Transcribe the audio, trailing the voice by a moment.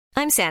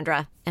I'm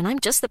Sandra, and I'm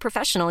just the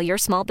professional your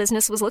small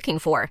business was looking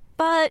for.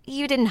 But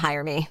you didn't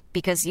hire me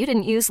because you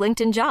didn't use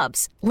LinkedIn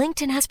Jobs.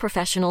 LinkedIn has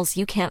professionals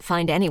you can't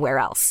find anywhere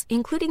else,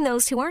 including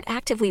those who aren't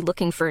actively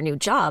looking for a new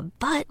job,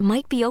 but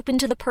might be open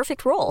to the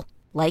perfect role,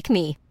 like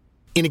me.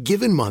 In a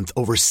given month,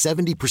 over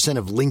 70%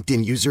 of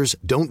LinkedIn users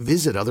don't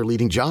visit other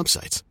leading job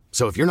sites.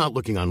 So if you're not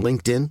looking on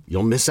LinkedIn,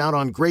 you'll miss out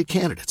on great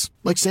candidates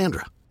like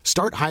Sandra.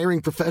 Start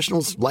hiring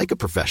professionals like a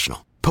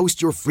professional.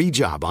 Post your free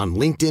job on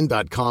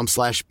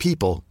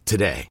linkedin.com/people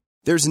today.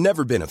 There's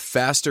never been a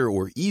faster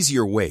or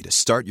easier way to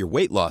start your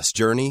weight loss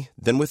journey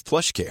than with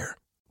PlushCare.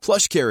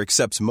 PlushCare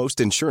accepts most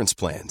insurance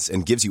plans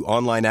and gives you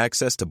online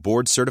access to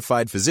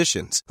board-certified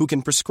physicians who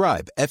can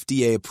prescribe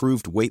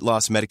FDA-approved weight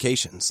loss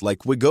medications like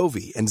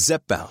Wegovy and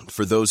Zepbound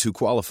for those who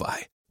qualify.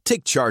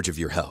 Take charge of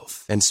your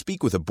health and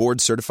speak with a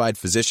board-certified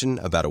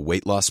physician about a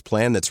weight loss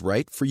plan that's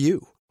right for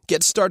you.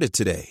 Get started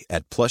today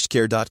at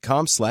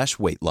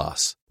plushcare.com/weight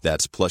loss.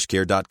 That's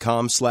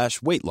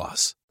plushcare.com/weight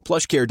loss.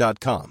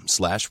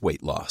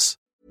 plushcare.com/weight loss.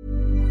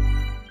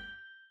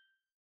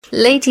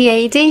 Lady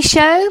AD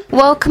Show,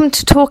 welcome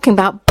to talking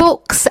about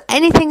books,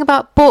 anything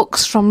about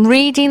books, from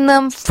reading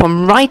them,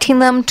 from writing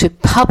them, to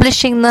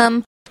publishing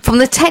them, from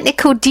the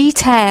technical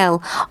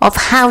detail of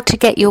how to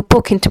get your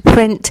book into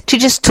print, to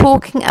just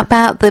talking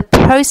about the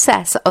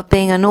process of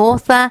being an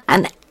author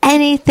and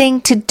anything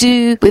to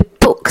do with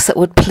books that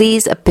would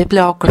please a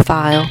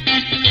bibliophile.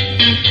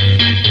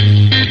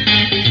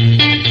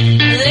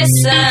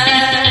 Listen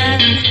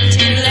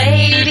to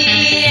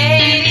Lady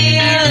AD,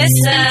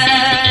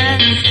 listen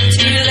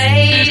to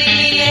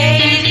Lady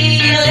AD,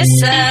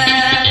 listen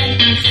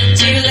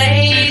to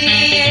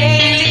Lady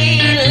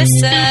AD,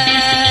 listen.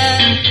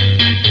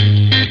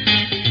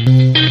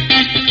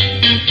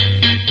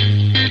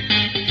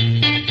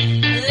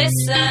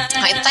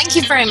 Right, thank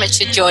you very much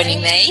for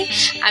joining me.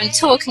 I'm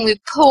talking with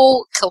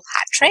Paul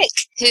Kilpatrick,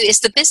 who is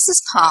the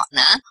business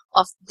partner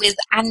with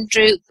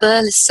Andrew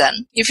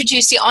Burleson. You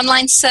produce the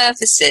online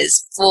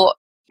services for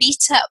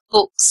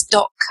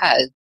betabooks.co.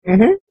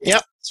 Mm-hmm.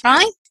 Yep. That's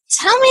right.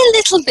 Tell me a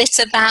little bit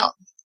about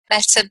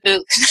Better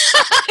Books.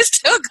 I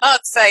still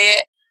can't say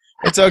it.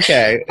 It's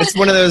okay. It's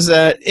one of those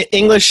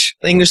English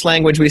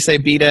language. We say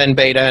beta and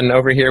beta, and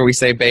over here we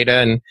say beta,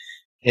 and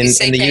in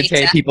the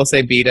beta. UK people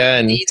say beta,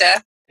 and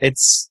beta.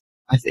 It's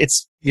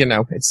it's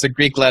a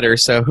Greek letter,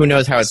 so who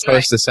knows how it's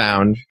supposed to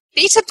sound.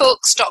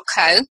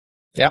 Betabooks.co.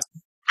 Yep.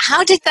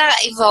 How did that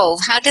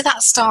evolve? How did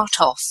that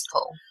start off,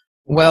 Paul?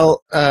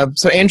 Well,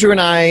 so Andrew and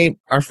I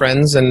are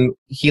friends, and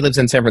he lives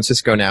in San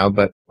Francisco now,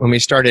 but when we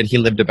started, he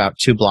lived about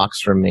 2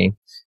 blocks from me,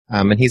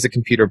 and he's a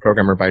computer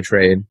programmer by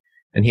trade,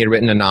 and he had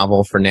written a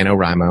novel for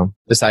NaNoWriMo,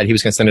 decided he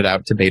was going to send it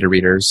out to beta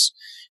readers,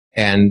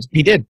 and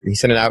he did. He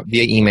sent it out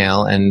via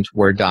email and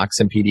Word docs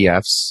and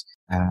PDFs.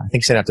 I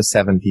think he sent it out to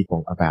 7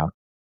 people about.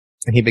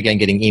 And he began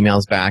getting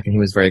emails back, and he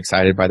was very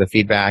excited by the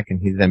feedback, and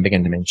he then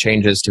began to make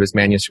changes to his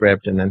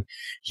manuscript, and then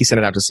he sent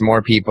it out to some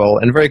more people,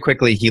 and very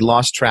quickly he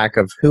lost track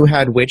of who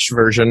had which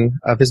version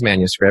of his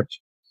manuscript,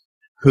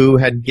 who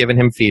had given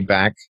him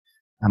feedback.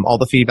 All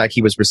the feedback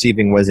he was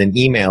receiving was in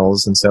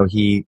emails, and so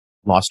he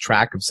lost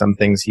track of some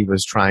things he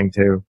was trying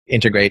to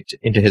integrate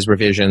into his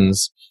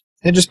revisions.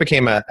 It just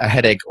became a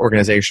headache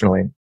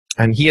organizationally.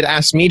 And he had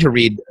asked me to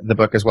read the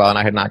book as well, and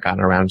I had not gotten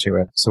around to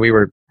it. So we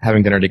were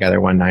having dinner together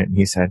one night, and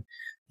he said,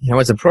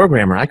 as a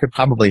programmer, I could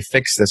probably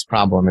fix this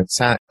problem.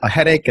 It's a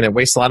headache, and it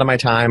wastes a lot of my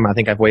time. I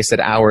think I've wasted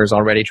hours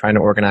already trying to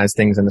organize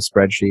things into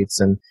spreadsheets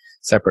and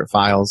separate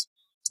files.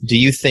 Do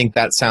you think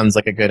that sounds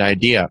like a good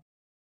idea?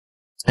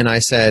 And I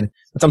said,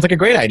 that sounds like a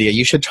great idea.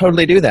 You should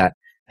totally do that.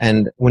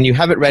 And when you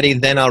have it ready,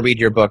 then I'll read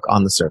your book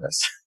on the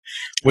service.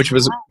 which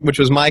was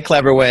my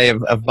clever way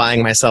of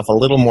buying myself a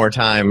little more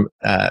time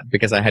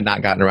because I had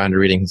not gotten around to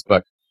reading his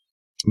book.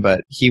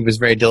 But he was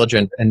very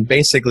diligent and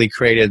basically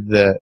created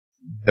the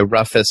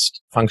roughest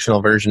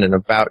functional version in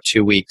about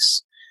 2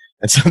 weeks.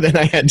 And so then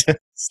I had to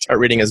start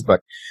reading his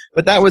book.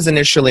 But that was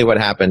initially what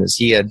happened, is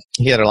he had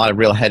a lot of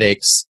real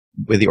headaches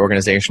with the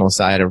organizational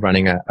side of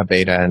running a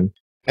beta.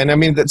 And I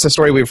mean, that's a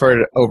story we've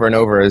heard over and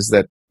over, is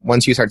that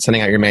once you start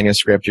sending out your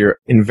manuscript, you're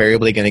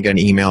invariably going to get an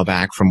email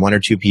back from 1 or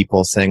 2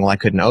 people saying, well, I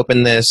couldn't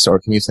open this, or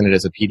can you send it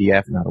as a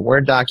PDF, not a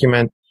Word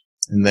document?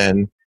 And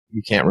then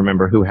you can't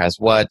remember who has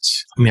what.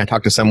 I mean, I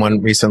talked to someone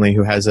recently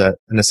who has an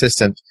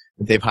assistant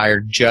that they've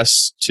hired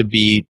just to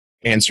be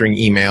answering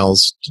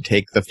emails, to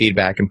take the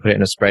feedback and put it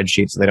in a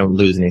spreadsheet so they don't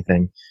lose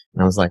anything.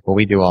 And I was like, well,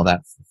 we do all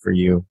that for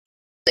you.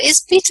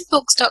 Is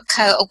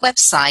betabooks.co a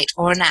website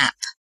or an app?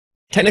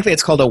 Technically,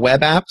 it's called a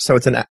web app, so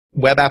it's a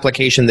web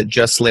application that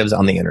just lives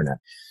on the internet.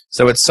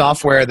 So it's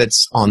software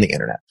that's on the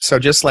internet. So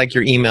just like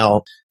your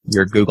email,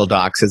 your Google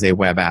Docs is a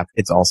web app,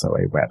 it's also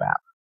a web app.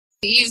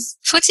 You've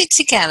put it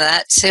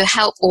together to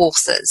help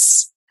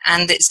authors,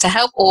 and it's to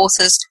help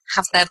authors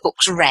have their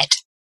books read.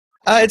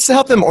 It's to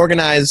help them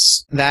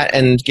organize that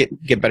and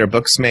get better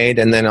books made,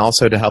 and then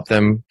also to help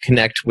them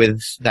connect with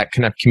that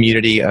kind of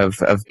community of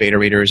beta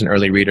readers and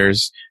early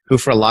readers who,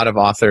 for a lot of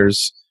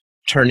authors,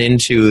 turn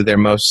into their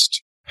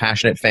most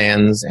passionate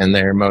fans and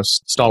their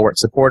most stalwart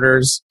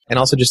supporters, and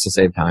also just to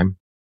save time.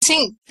 I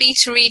think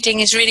beta reading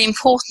is really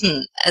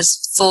important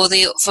as for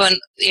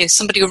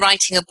somebody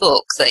writing a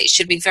book, that it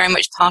should be very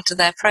much part of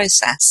their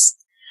process.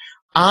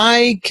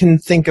 I can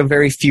think of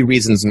very few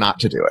reasons not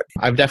to do it.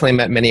 I've definitely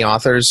met many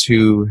authors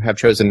who have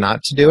chosen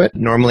not to do it.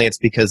 Normally it's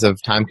because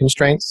of time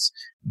constraints,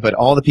 but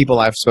all the people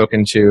I've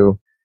spoken to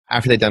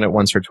after they've done it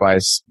once or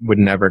twice would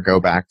never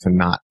go back to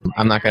not.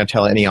 I'm not going to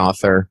tell any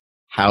author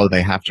how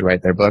they have to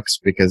write their books,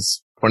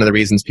 because one of the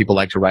reasons people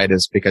like to write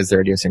is because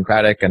they're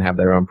idiosyncratic and have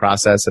their own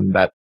process, and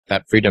that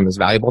freedom is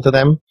valuable to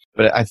them.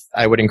 But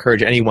I would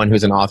encourage anyone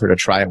who's an author to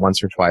try it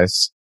once or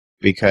twice,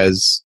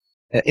 because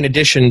in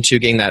addition to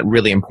getting that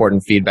really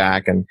important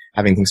feedback and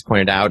having things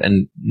pointed out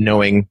and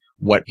knowing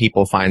what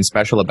people find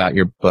special about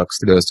your books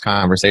through those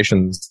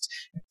conversations,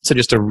 so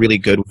just a really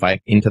good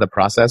fight into the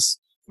process,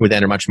 who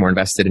then are much more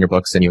invested in your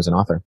books than you as an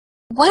author.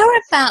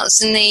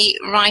 Whereabouts in the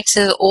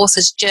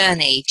writer-author's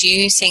journey do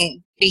you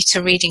think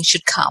beta reading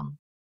should come?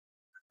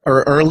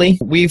 Or early.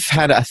 We've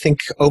had, I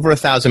think, over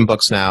 1,000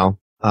 books now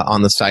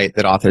on the site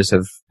that authors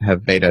have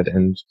betaed,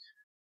 and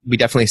we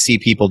definitely see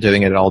people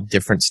doing it at all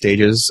different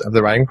stages of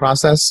the writing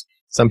process.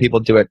 Some people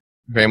do it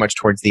very much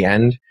towards the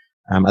end.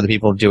 Other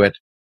people do it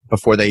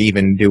before they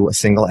even do a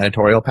single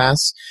editorial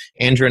pass.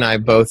 Andrew and I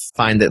both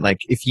find that, like,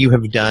 if you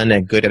have done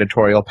a good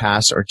editorial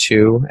pass or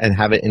two and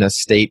have it in a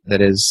state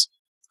that is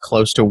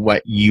close to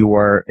what you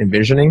are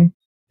envisioning,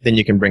 then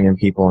you can bring in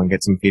people and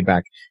get some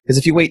feedback. Because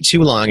if you wait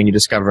too long and you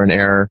discover an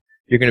error,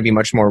 you're going to be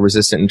much more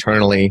resistant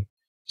internally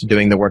to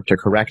doing the work to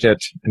correct it,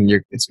 and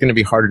it's going to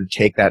be harder to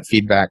take that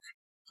feedback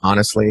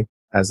honestly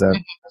as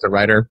a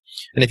writer.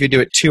 And if you do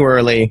it too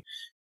early,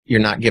 you're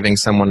not giving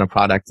someone a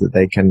product that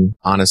they can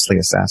honestly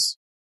assess.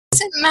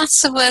 Does it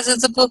matter whether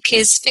the book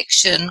is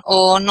fiction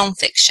or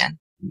non-fiction?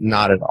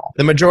 Not at all.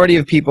 The majority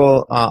of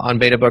people on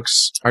beta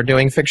books are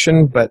doing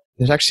fiction, but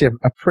there's actually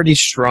a pretty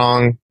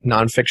strong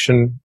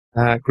non-fiction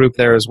group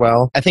there as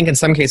well. I think in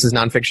some cases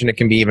non-fiction, it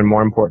can be even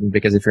more important,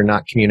 because if you're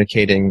not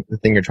communicating the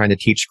thing you're trying to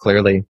teach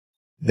clearly,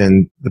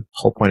 then the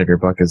whole point of your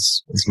book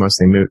is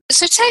mostly moot.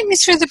 So take me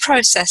through the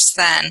process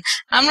then.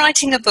 I'm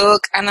writing a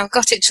book and I've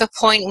got it to a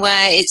point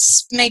where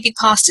it's maybe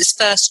past its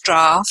first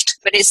draft,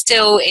 but it's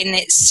still in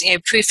its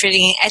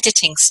proofreading and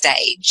editing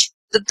stage.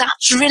 But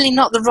that's really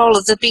not the role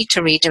of the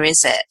beta reader,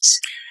 is it?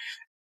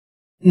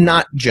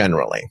 Not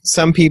generally.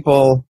 Some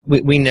people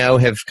we know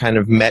have kind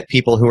of met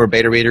people who are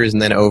beta readers,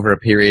 and then over a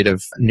period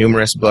of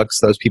numerous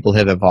books, those people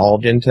have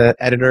evolved into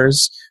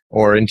editors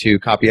or into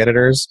copy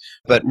editors.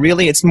 But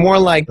really, it's more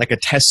like a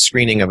test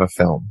screening of a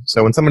film.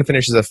 So when someone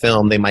finishes a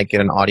film, they might get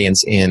an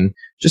audience in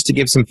just to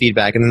give some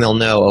feedback, and then they'll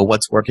know,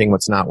 what's working,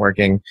 what's not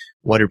working,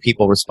 what are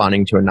people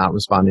responding to and not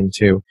responding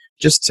to,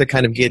 just to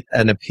kind of get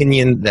an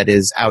opinion that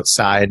is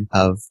outside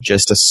of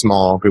just a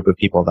small group of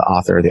people, the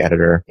author, the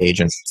editor,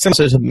 agent.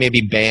 Similar to maybe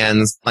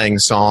bands playing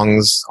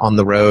songs on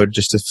the road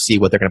just to see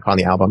what they're going to put on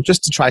the album,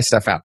 just to try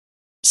stuff out.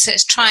 So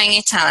it's trying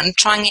it out and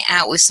trying it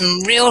out with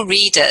some real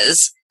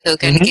readers who are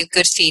going to give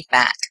good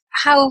feedback.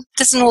 How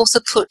does an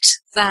author put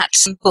that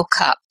book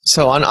up?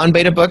 So on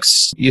beta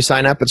books, you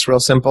sign up. It's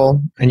real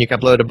simple. And you can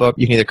upload a book.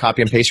 You can either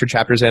copy and paste your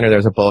chapters in, or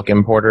there's a bulk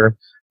importer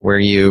where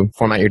you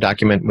format your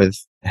document with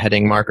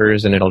heading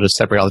markers, and it'll just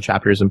separate all the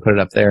chapters and put it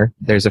up there.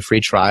 There's a free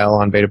trial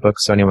on beta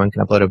books, so anyone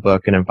can upload a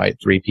book and invite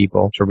 3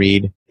 people to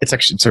read.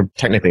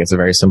 Technically, it's a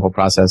very simple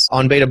process.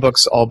 On beta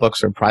books, all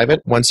books are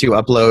private. Once you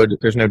upload,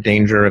 there's no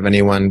danger of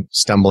anyone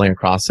stumbling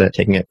across it,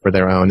 taking it for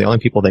their own. The only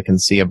people that can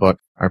see a book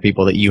are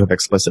people that you have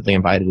explicitly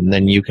invited, and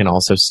then you can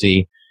also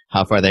see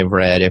how far they've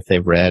read, if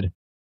they've read.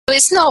 But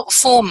it's not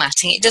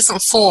formatting. It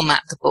doesn't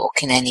format the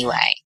book in any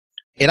way.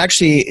 It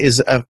actually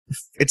is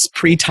it's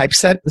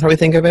pre-typeset, is how we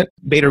think of it.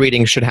 Beta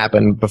reading should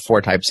happen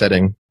before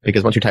typesetting,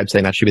 because once you're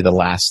typesetting, that should be the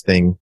last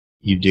thing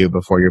you do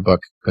before your book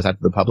goes out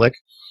to the public.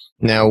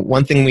 Now,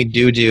 one thing we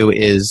do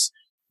is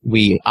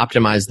we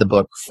optimize the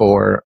book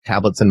for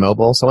tablets and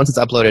mobile. So once it's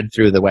uploaded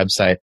through the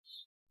website,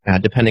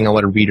 depending on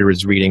what a reader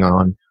is reading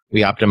on,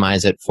 we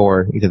optimize it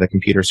for either the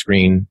computer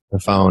screen, the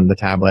phone, the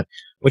tablet,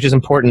 which is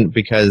important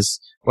because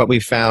what we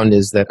found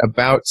is that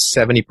about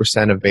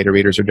 70% of beta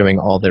readers are doing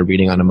all their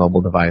reading on a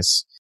mobile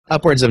device.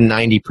 Upwards of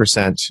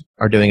 90%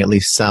 are doing at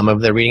least some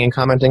of their reading and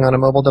commenting on a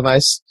mobile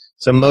device.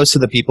 So most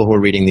of the people who are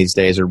reading these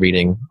days are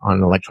reading on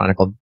an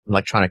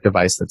electronic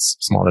device that's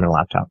smaller than a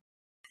laptop.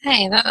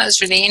 Hey,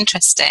 that's really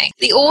interesting.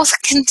 The author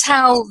can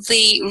tell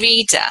the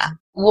reader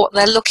what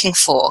they're looking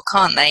for,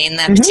 can't they, in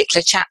their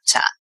particular chapter?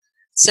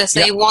 So if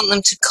they want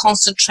them to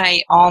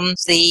concentrate on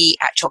the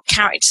actual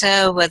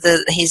character, whether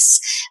his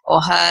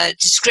or her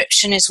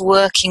description is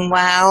working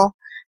well,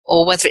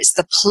 or whether it's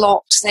the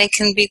plot, they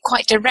can be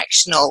quite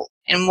directional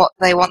in what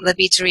they want the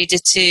beta reader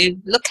to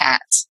look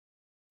at.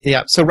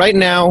 Yeah, so right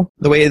now,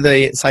 the way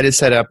the site is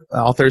set up,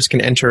 authors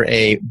can enter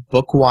a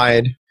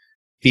book-wide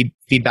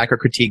feedback or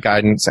critique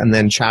guidance and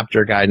then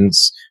chapter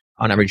guidance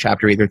on every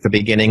chapter, either at the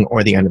beginning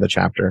or the end of the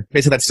chapter.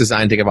 Basically, that's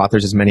designed to give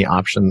authors as many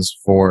options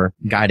for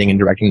guiding and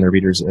directing their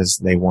readers as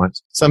they want.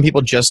 Some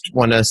people just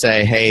want to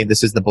say, hey,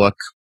 this is the book.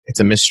 It's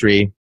a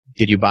mystery.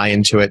 Did you buy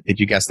into it? Did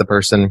you guess the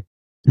person?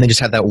 And they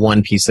just have that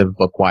one piece of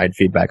book-wide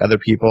feedback. Other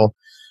people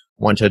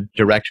want to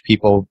direct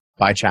people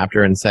by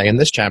chapter and say, in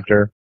this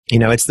chapter,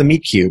 it's the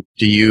meet cute.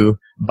 Do you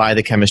buy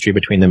the chemistry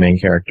between the main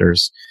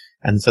characters?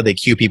 And so they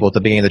cue people at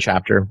the beginning of the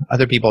chapter.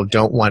 Other people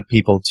don't want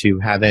people to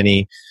have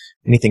anything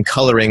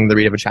coloring the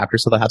read of a chapter,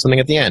 so they'll have something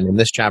at the end. In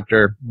this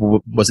chapter,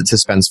 was it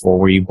suspenseful?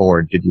 Were you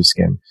bored? Did you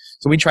skim?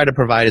 So we try to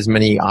provide as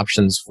many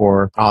options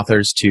for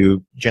authors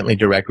to gently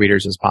direct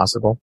readers as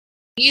possible.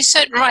 You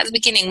said right at the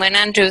beginning when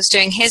Andrew was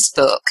doing his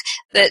book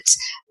that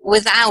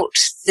without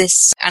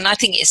this, and I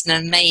think it's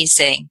an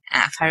amazing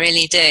app, I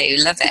really do,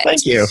 love it.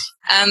 Thank you.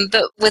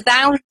 But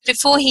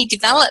before he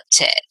developed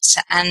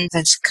it and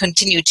has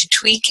continued to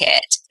tweak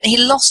it, he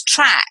lost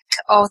track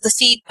of the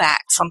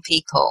feedback from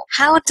people.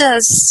 How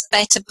does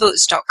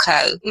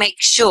betabooks.co make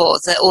sure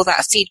that all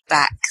that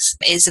feedback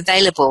is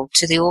available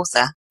to the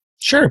author?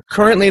 Sure.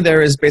 Currently,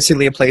 there is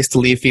basically a place to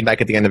leave feedback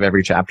at the end of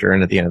every chapter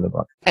and at the end of the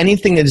book.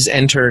 Anything that is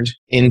entered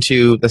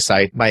into the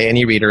site by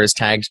any reader is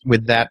tagged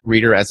with that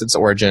reader as its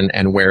origin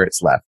and where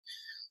it's left.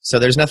 So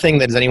there's nothing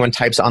that anyone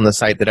types on the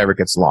site that ever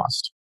gets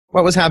lost.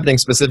 What was happening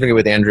specifically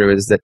with Andrew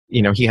is that,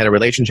 he had a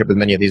relationship with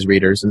many of these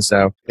readers, and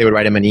so they would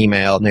write him an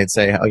email and they'd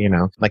say,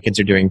 my kids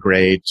are doing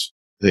great.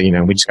 We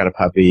just got a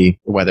puppy.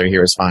 The weather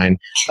here is fine.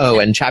 Oh,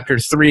 and chapter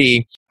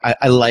 3,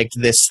 I liked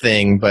this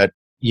thing, but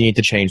you need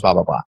to change blah,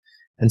 blah, blah.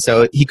 And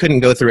so he couldn't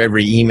go through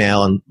every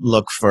email and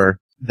look for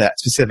that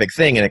specific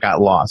thing, and it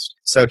got lost.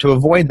 So to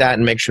avoid that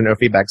and make sure no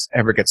feedback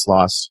ever gets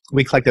lost,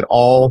 we collect it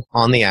all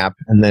on the app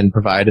and then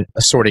provide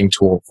a sorting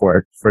tool for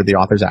it for the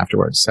authors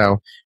afterwards. So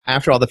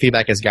after all the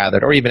feedback is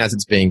gathered, or even as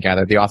it's being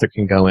gathered, the author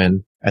can go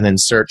in and then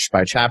search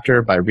by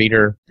chapter, by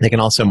reader. They can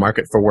also mark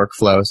it for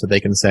workflow, so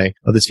they can say,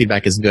 oh, this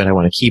feedback is good. I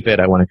want to keep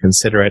it. I want to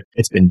consider it.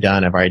 It's been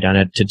done. I've already done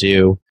it to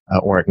do,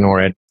 or ignore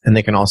it. And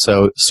they can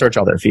also search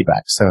all their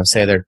feedback. So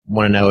say they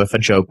want to know if a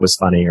joke was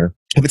funny, or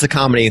if it's a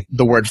comedy,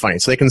 the word funny.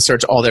 So they can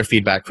search all their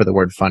feedback for the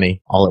word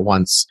funny all at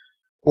once.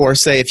 Or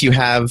say if you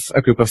have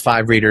a group of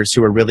 5 readers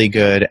who are really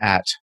good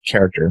at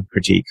character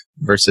critique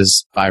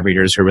versus 5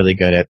 readers who are really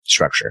good at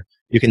structure.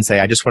 You can say,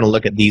 I just want to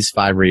look at these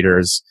 5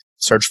 readers,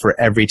 search for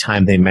every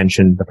time they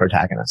mention the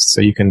protagonist.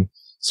 So you can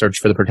search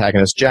for the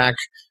protagonist Jack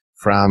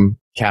from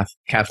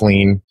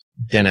Kathleen,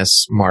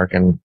 Dennis, Mark,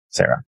 and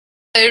Sarah.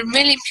 It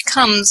really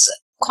becomes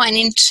quite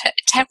an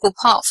integral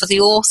part for the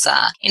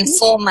author in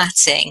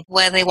formatting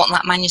where they want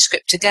that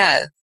manuscript to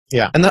go.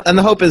 Yeah, and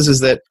the hope is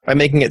that by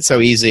making it so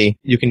easy,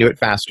 you can do it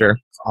faster.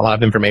 A lot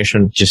of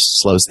information just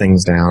slows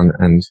things down,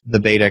 and the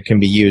beta can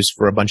be used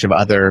for a bunch of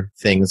other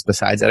things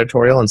besides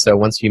editorial. And so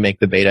once you make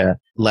the beta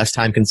less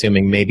time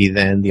consuming, maybe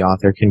then the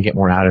author can get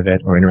more out of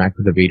it or interact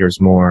with the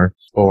readers more,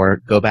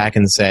 or go back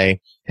and say,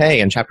 hey,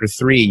 in chapter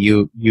 3,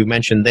 you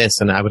mentioned this,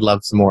 and I would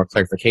love some more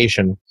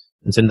clarification.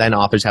 And so then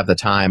authors have the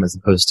time as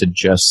opposed to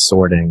just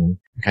sorting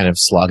and kind of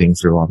slogging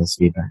through all this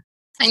feedback.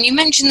 And you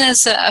mentioned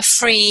there's a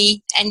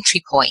free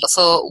entry point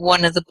for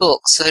one of the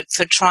books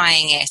for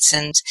trying it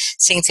and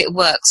seeing if it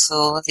works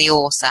for the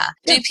author.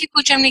 Yeah. Do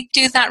people generally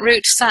do that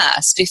route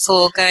first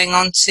before going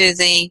on to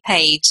the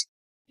paid?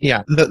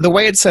 Yeah. The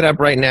way it's set up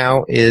right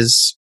now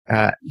is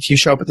if you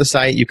show up at the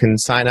site, you can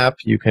sign up,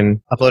 you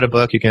can upload a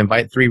book, you can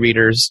invite 3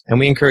 readers, and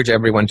we encourage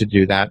everyone to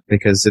do that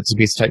because it's a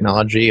piece of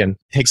technology and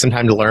takes some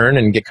time to learn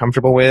and get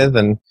comfortable with.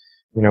 And,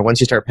 once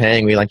you start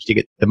paying, we like you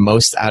to get the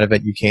most out of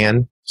it you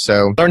can.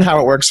 So learn how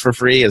it works for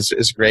free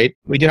is great.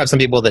 We do have some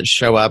people that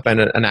show up and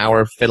an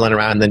hour fiddling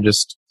around and then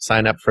just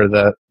sign up for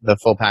the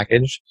full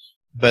package.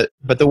 But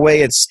the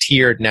way it's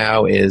tiered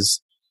now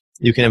is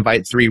you can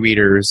invite 3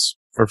 readers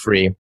for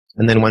free.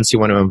 And then once you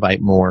want to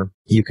invite more,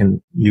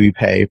 you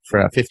pay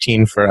for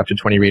 15 for up to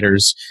 20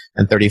 readers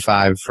and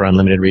 35 for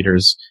unlimited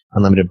readers,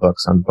 unlimited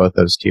books on both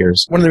those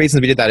tiers. One of the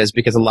reasons we did that is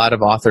because a lot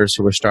of authors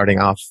who were starting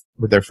off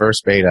with their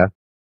first beta,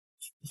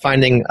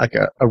 finding like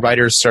a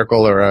writer's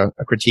circle or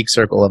a critique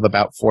circle of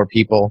about 4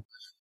 people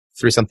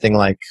through something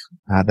like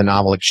the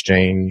Novel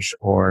Exchange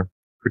or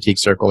Critique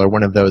Circle or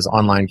one of those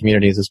online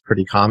communities is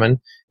pretty common.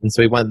 And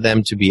so we want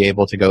them to be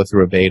able to go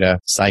through a beta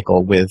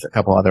cycle with a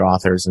couple other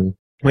authors. And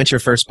when it's your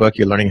first book,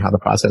 you're learning how the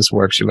process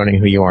works. You're learning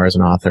who you are as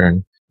an author.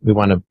 And we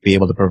want to be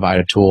able to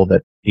provide a tool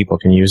that people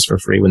can use for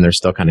free when they're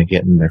still kind of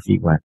getting their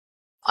feet wet.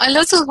 I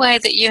love the way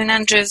that you and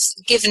Andrew have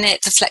given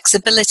it the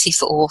flexibility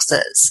for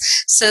authors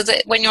so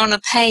that when you're on a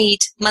paid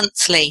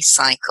monthly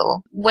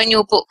cycle, when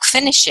your book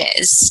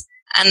finishes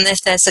and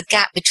if there's a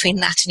gap between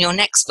that and your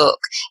next book,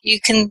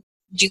 you can,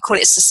 do you call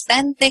it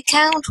suspend the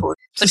account or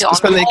put it on hold?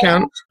 Suspend the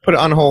account, put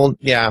it on hold,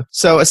 yeah.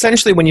 So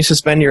essentially when you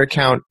suspend your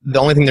account, the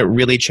only thing that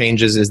really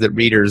changes is that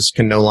readers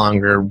can no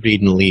longer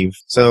read and leave.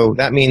 So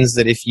that means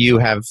that if you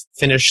have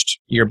finished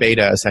your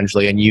beta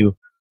essentially and you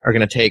are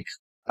going to take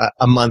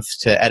a month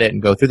to edit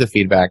and go through the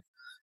feedback,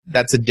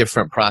 that's a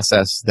different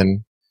process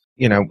than,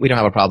 we don't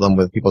have a problem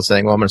with people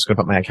saying, well, I'm just going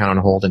to put my account on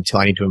hold until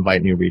I need to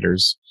invite new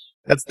readers.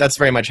 That's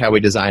very much how we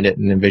designed it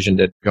and envisioned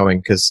it going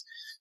because,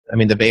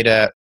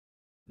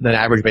 the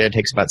average beta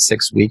takes about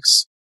 6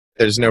 weeks.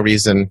 There's no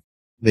reason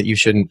that you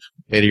shouldn't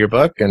beta your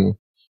book and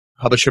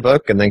publish your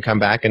book and then come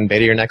back and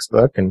beta your next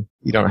book, and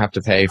you don't have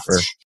to pay for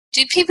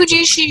Do people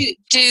usually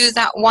do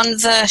that one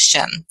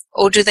version,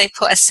 or do they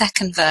put a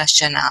second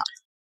version up?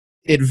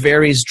 It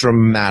varies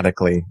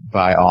dramatically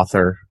by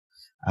author.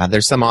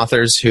 There's some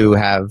authors who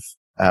have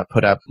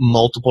put up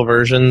multiple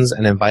versions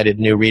and invited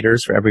new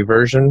readers for every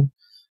version.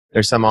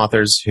 There's some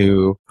authors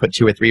who put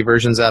 2 or 3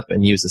 versions up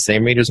and use the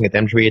same readers and get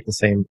them to read the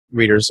same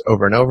readers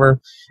over and over.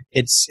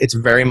 It's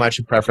very much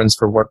a preference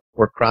for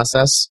work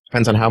process.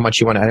 Depends on how much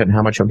you want to edit and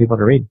how much you want people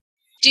to read.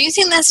 Do you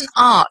think there's an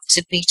art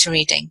to beta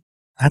reading?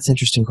 That's an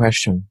interesting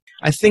question.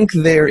 I think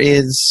there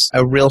is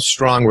a real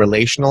strong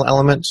relational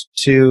element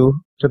to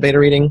beta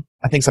reading.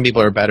 I think some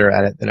people are better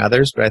at it than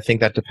others, but I think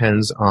that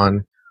depends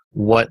on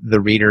what the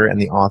reader and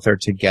the author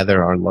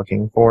together are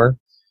looking for.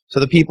 So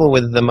the people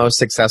with the most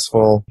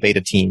successful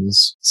beta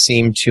teams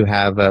seem to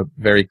have a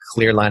very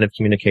clear line of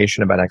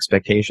communication about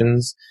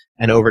expectations,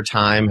 and over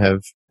time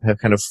have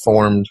kind of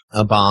formed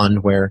a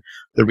bond where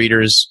the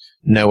readers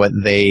know what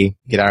they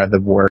get out of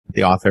the work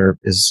the author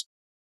is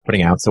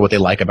putting out, so what they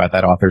like about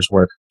that author's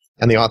work.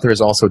 And the author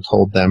has also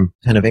told them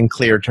kind of in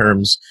clear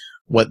terms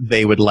what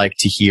they would like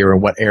to hear or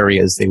what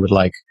areas they would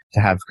like to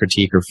have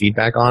critique or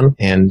feedback on.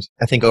 And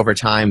I think over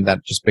time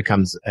that just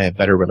becomes a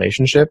better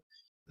relationship.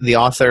 The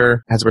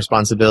author has a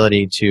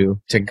responsibility to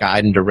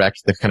guide and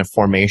direct the kind of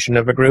formation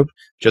of a group,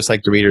 just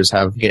like the readers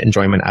get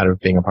enjoyment out of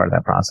being a part of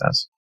that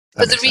process.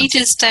 But the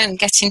readers don't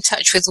get in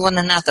touch with one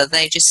another.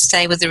 They just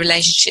stay with the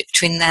relationship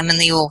between them and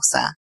the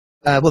author.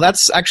 Well,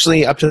 that's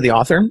actually up to the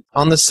author.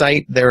 On the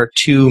site, there are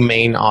 2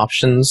 main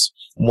options.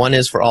 One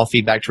is for all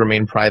feedback to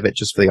remain private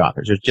just for the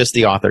authors, or just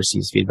the author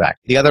sees feedback.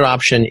 The other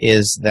option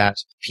is that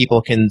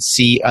people can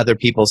see other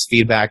people's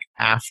feedback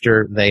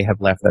after they have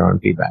left their own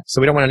feedback. So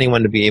we don't want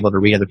anyone to be able to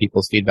read other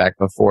people's feedback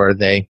before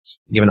they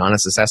give an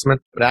honest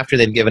assessment. But after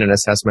they've given an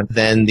assessment,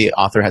 then the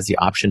author has the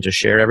option to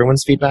share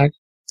everyone's feedback.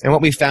 And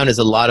what we found is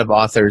a lot of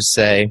authors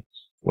say,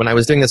 when I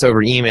was doing this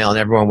over email and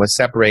everyone was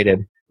separated,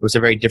 it was a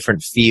very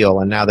different feel.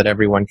 And now that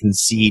everyone can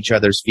see each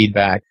other's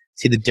feedback,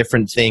 see the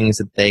different things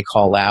that they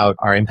call out,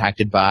 are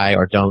impacted by,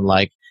 or don't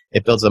like,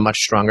 it builds a much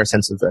stronger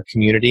sense of a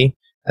community,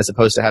 as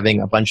opposed to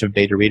having a bunch of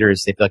beta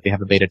readers. They feel like they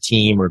have a beta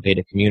team or a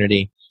beta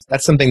community.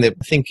 That's something that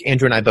I think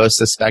Andrew and I both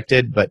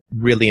suspected, but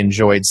really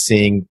enjoyed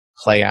seeing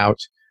play out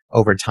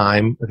over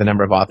time with a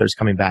number of authors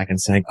coming back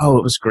and saying, oh,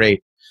 it was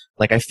great.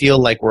 Like, I feel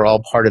like we're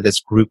all part of this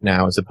group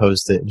now, as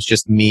opposed to it was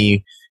just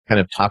me kind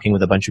of talking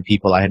with a bunch of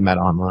people I had met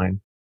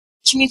online.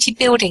 Community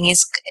building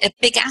is a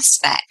big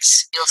aspect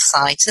of your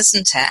site,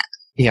 isn't it?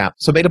 Yeah.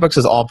 So Beta Books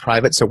is all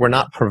private, so we're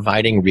not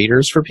providing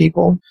readers for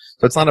people.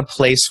 So it's not a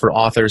place for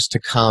authors to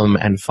come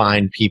and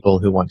find people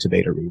who want to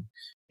beta read.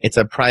 It's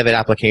a private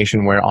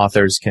application where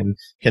authors can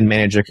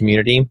manage a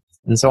community.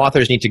 And so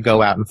authors need to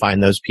go out and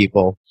find those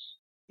people,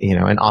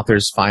 and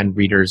authors find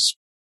readers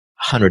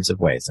hundreds of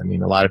ways. I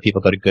mean, a lot of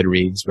people go to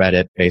Goodreads,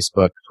 Reddit,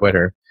 Facebook,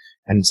 Twitter,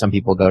 and some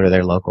people go to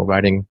their local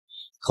writing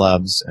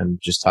clubs and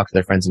just talk to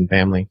their friends and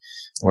family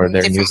or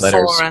their different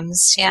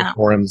newsletters.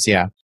 Forums,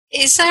 yeah.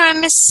 Is there a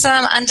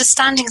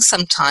misunderstanding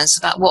sometimes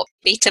about what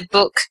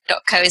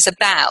betabook.co is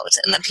about,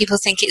 and that people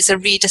think it's a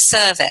reader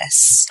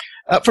service?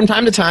 From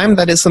time to time,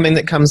 that is something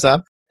that comes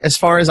up. As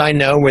far as I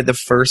know, we're the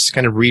first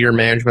kind of reader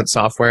management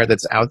software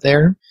that's out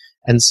there.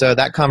 And so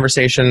that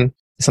conversation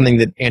is something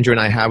that Andrew and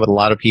I have with a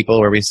lot of people,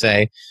 where we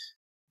say,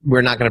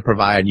 we're not going to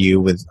provide you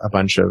with a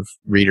bunch of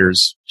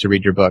readers to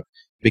read your book.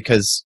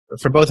 Because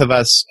for both of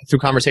us, through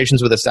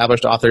conversations with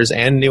established authors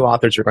and new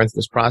authors who are going through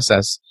this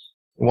process,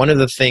 one of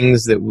the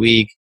things that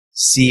we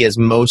see as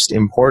most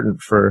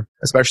important for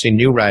especially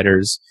new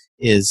writers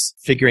is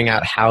figuring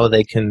out how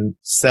they can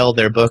sell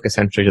their book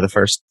essentially to the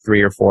first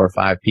 3 or 4 or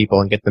 5 people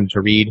and get them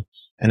to read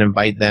and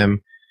invite them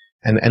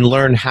and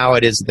learn how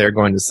it is that they're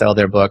going to sell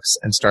their books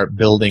and start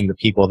building the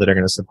people that are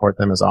going to support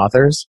them as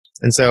authors.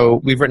 And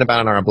so we've written about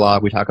it on our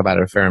blog. We talk about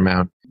it a fair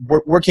amount.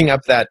 We're working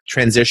up that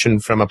transition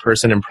from a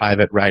person in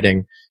private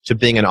writing to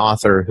being an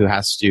author who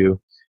has to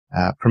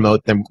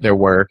promote their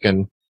work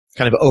and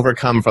kind of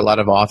overcome for a lot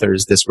of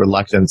authors this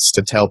reluctance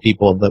to tell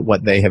people that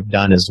what they have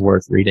done is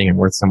worth reading and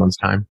worth someone's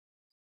time.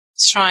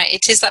 That's right.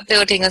 It is that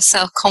building of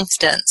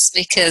self-confidence,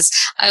 because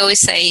I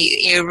always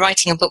say,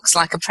 writing a book's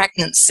like a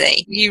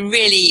pregnancy.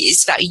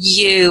 It's about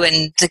you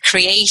and the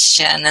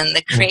creation and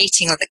the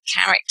creating of the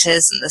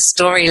characters and the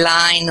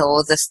storyline,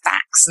 or the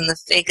facts and the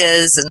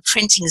figures, and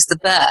printing is the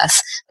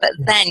birth. But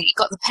then you've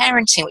got the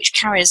parenting, which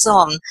carries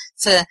on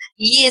for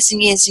years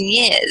and years and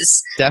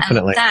years.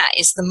 Definitely. And that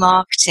is the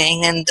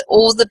marketing and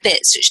all the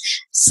bits,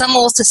 which some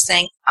authors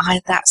think,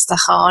 that's the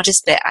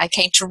hardest bit. I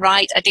came to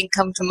write, I didn't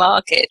come to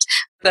market.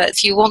 But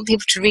if you want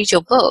people to read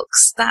your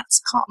books,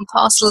 that's part and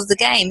parcel of the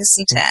game,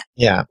 isn't it?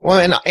 Yeah. Well,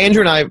 and Andrew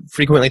and I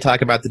frequently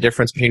talk about the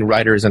difference between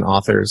writers and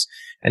authors.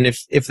 And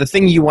if the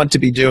thing you want to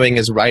be doing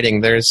is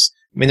writing, there's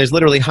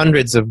literally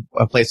hundreds of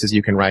places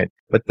you can write.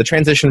 But the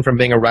transition from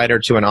being a writer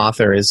to an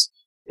author is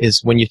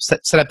when you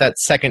set up that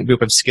second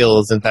group of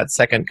skills and that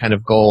second kind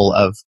of goal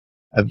of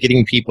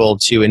getting people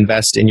to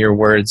invest in your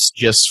words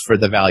just for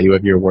the value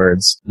of your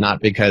words, not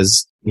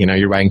because,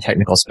 you're writing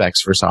technical specs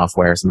for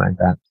software or something like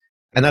that.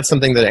 And that's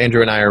something that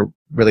Andrew and I are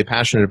really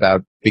passionate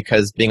about,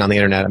 because being on the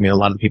internet, I mean, a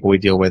lot of the people we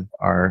deal with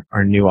are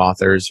new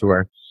authors who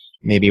are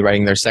maybe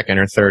writing their second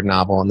or third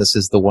novel, and this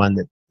is the one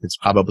that's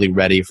probably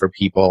ready for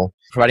people,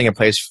 providing a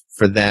place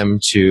for them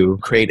to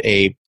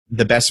create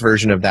the best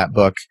version of that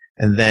book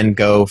and then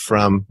go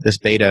from this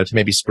beta to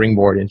maybe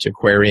springboard into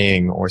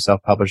querying or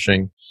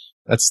self-publishing.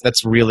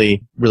 That's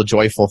really real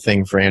joyful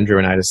thing for Andrew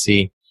and I to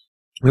see.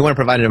 We want to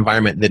provide an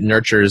environment that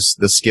nurtures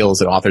the skills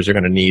that authors are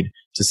going to need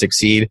to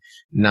succeed,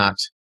 not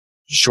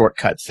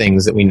shortcut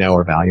things that we know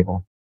are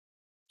valuable.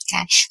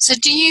 Okay. So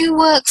do you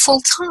work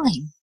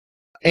full-time?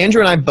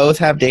 Andrew and I both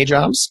have day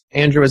jobs.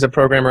 Andrew is a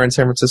programmer in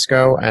San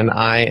Francisco, and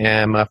I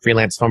am a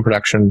freelance film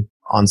production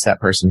on-set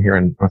person here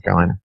in North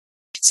Carolina.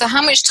 So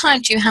how much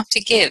time do you have to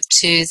give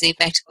to the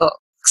beta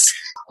books?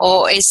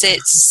 Or is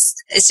it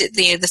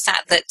the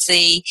fact that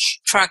the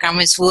program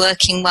is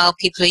working well,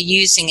 people are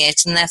using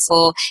it, and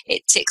therefore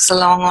it ticks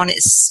along on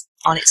its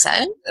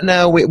own?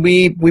 No,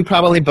 we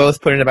probably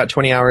both put in about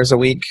 20 hours a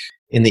week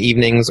in the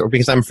evenings, or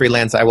because I'm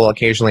freelance, I will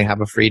occasionally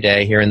have a free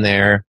day here and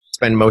there.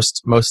 Spend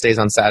most days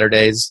on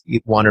Saturdays,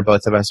 one or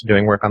both of us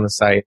doing work on the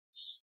site.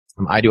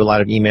 I do a lot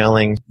of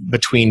emailing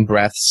between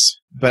breaths,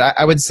 but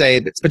I would say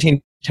it's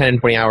between 10 and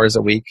 20 hours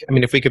a week. I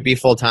mean, if we could be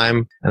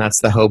full-time, and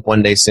that's the hope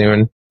one day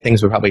soon,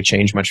 things would probably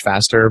change much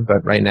faster,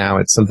 but right now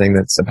it's something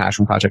that's a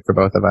passion project for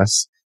both of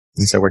us,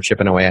 and so we're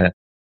chipping away at it.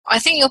 I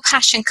think your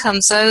passion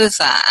comes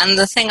over, and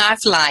the thing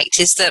I've liked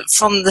is that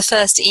from the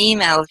first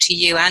email to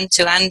you and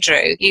to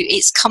Andrew,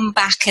 it's come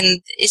back,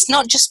 and it's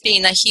not just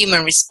been a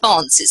human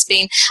response, it's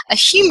been a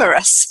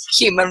humorous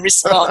human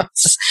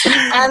response.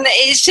 And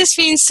it's just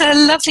been so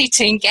lovely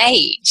to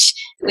engage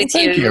with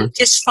you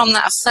just from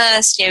that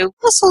first,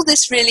 what's all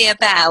this really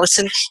about?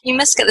 And you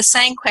must get the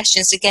same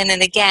questions again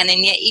and again,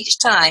 and yet each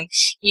time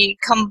you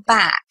come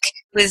back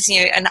with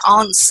an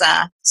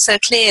answer so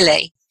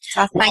clearly.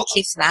 So thank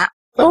you for that.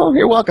 Oh,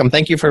 you're welcome.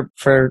 Thank you for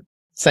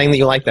saying that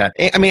you like that.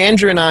 I mean,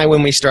 Andrew and I,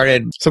 when we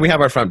started, so we have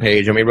our front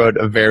page, and we wrote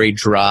a very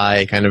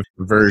dry kind of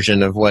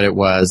version of what it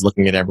was,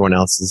 looking at everyone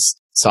else's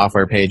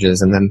software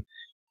pages, and then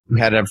we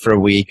had it up for a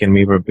week, and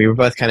we were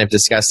both kind of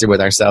disgusted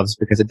with ourselves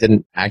because it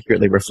didn't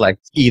accurately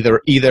reflect either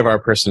of our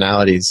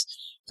personalities.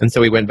 And so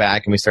we went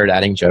back and we started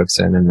adding jokes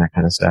in and that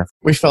kind of stuff.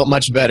 We felt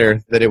much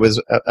better that it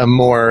was a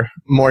more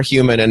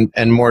human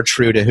and more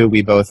true to who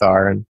we both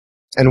are.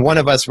 And one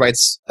of us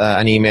writes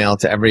an email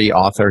to every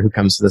author who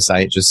comes to the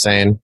site just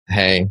saying,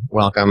 hey,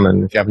 welcome,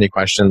 and if you have any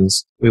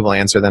questions, we will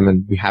answer them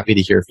and be happy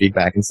to hear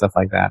feedback and stuff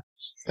like that.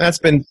 And that's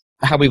been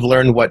how we've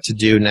learned what to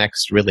do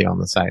next, really, on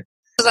the site.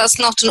 So that's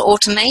not an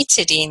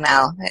automated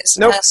email, it's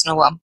a personal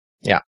one.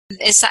 Yeah.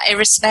 Is that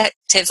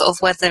irrespective of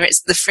whether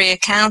it's the free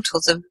account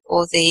or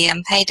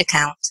the paid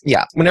account?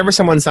 Yeah. Whenever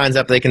someone signs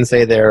up, they can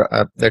say they're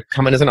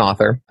coming as an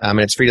author, and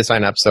it's free to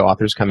sign up, so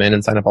authors come in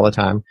and sign up all the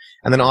time.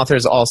 And then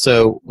authors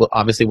also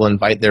will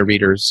invite their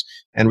readers,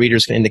 and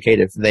readers can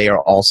indicate if they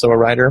are also a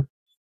writer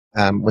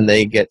when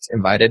they get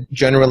invited.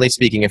 Generally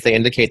speaking, if they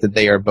indicate that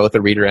they are both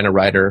a reader and a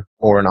writer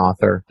or an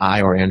author,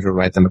 I or Andrew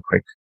write them a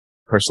quick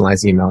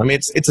personalized email. I mean,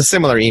 it's a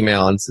similar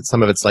email, and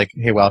some of it's like,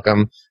 hey,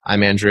 welcome,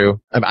 I'm Andrew.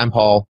 I'm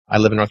Paul. I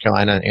live in North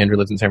Carolina. Andrew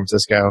lives in San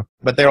Francisco.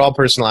 But they're all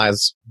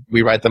personalized.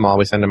 We write them all.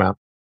 We send them out.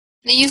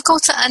 Now, you've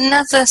got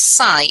another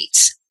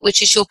site,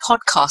 which is your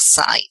podcast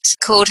site,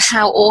 called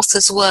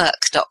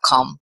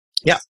howauthors.work.com.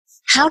 Yeah.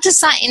 How does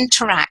that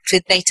interact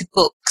with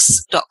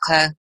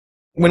betabooks.co?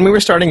 When we were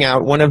starting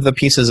out, one of the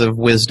pieces of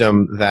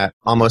wisdom that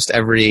almost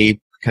every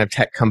kind of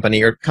tech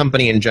company or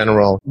company in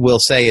general will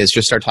say is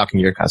just start talking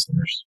to your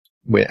customers.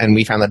 And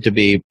we found that to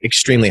be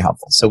extremely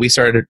helpful. So we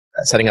started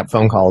setting up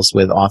phone calls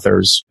with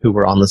authors who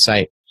were on the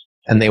site,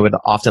 and they would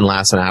often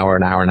last an hour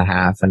and a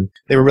half. And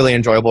they were really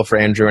enjoyable for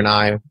Andrew and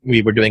I.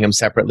 We were doing them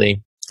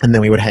separately. And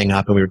then we would hang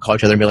up and we would call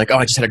each other and be like, oh,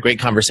 I just had a great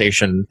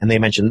conversation. And they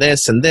mentioned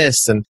this and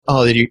this. And,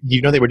 oh, did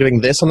you know they were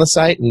doing this on the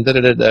site? And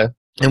da-da-da-da.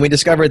 And we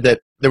discovered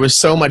that there was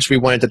so much we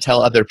wanted to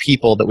tell other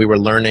people that we were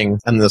learning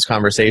in those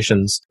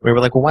conversations. We were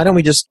like, well, why don't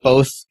we just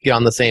both get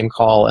on the same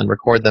call and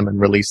record them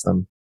and release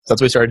them? So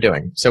that's what we started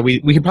doing. So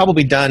we had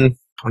probably done,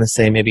 I want to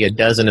say, maybe a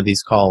dozen of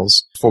these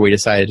calls before we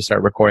decided to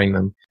start recording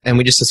them. And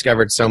we just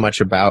discovered so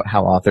much about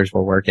how authors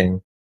were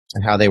working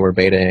and how they were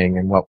betaing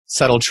and what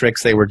subtle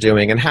tricks they were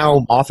doing and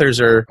how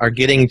authors are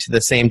getting to the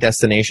same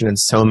destination in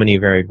so many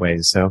varied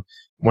ways. So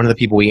one of the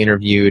people we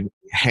interviewed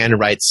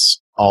handwrites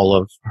all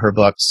of her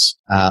books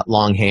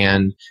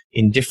longhand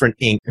in different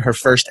ink. Her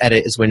first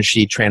edit is when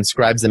she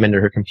transcribes them into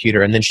her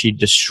computer, and then she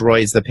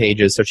destroys the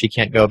pages so she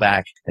can't go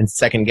back and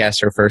second guess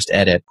her first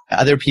edit.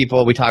 Other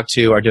people we talk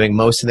to are doing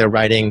most of their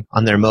writing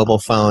on their mobile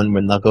phone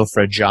when they'll go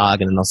for a jog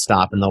and then they'll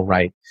stop and they'll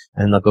write,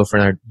 and they'll go for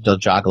another, they'll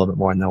jog a little bit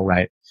more and they'll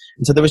write.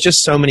 And so there was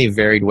just so many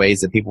varied ways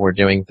that people were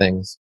doing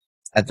things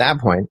at that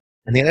point.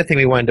 And the other thing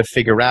we wanted to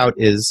figure out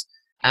is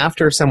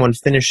after someone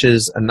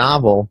finishes a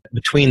novel,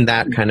 between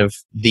that kind of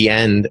the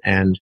end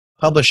and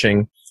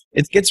publishing,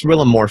 it gets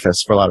real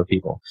amorphous for a lot of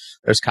people.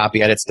 There's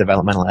copy edits,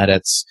 developmental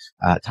edits,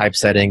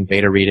 typesetting,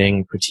 beta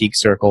reading, critique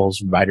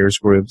circles, writers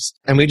groups.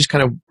 And we just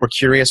kind of were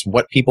curious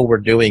what people were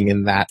doing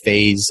in that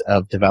phase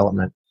of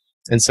development.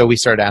 And so we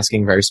started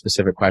asking very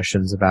specific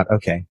questions about,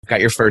 okay, you've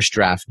got your first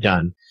draft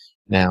done.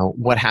 Now,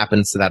 what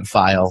happens to that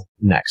file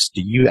next?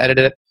 Do you edit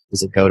it?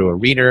 Does it go to a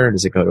reader?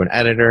 Does it go to an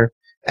editor?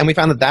 And we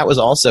found that that was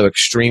also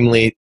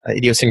extremely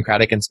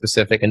idiosyncratic and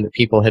specific, and that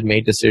people had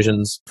made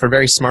decisions for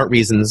very smart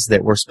reasons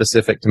that were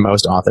specific to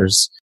most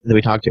authors that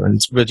we talked to. And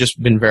it's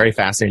just been very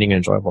fascinating and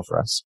enjoyable for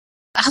us.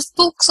 Have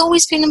books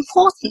always been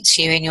important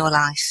to you in your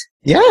life?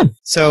 Yeah.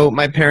 So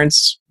my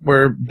parents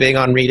were big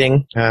on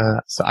reading.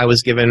 So I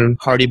was given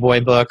Hardy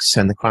Boy books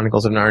and the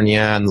Chronicles of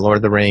Narnia and the Lord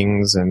of the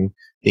Rings and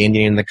The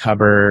Indian in the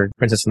Cupboard,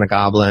 Princess and the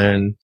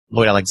Goblin,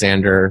 Lloyd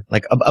Alexander,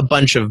 like a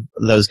bunch of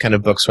those kind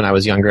of books when I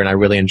was younger, and I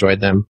really enjoyed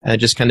them. And it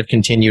just kind of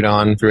continued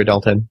on through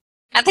adulthood.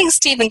 I think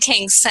Stephen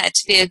King said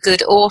to be a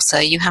good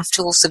author, you have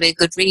to also be a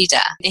good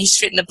reader.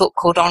 He's written a book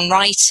called On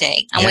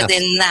Writing, and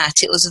within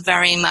that, it was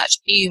very much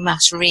you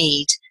must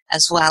read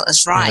as well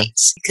as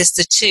write, because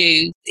the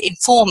two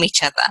inform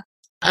each other.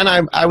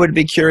 And I would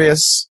be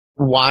curious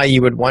why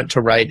you would want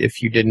to write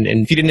if you didn't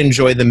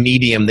enjoy the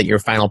medium that your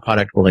final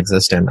product will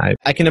exist in.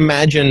 I can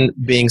imagine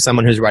being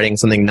someone who's writing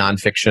something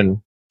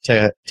nonfiction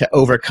to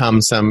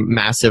overcome some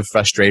massive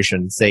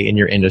frustration, say, in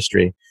your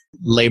industry,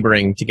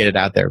 laboring to get it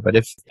out there. But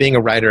if being a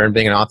writer and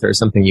being an author is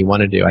something you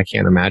want to do, I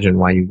can't imagine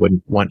why you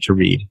wouldn't want to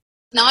read.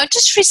 Now, I've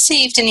just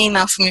received an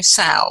email from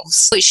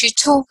yourselves, which you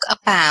talk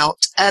about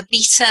a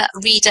beta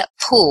reader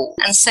pool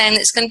and saying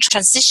it's going to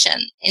transition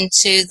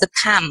into the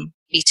PAM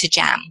Beta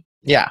Jam.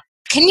 Yeah.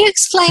 Can you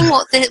explain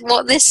what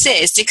this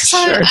is? Because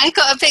Sure. I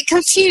got a bit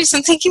confused.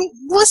 I'm thinking,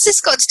 what's this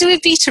got to do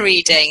with beta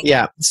reading?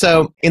 Yeah.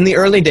 So in the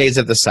early days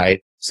of the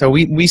site, so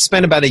we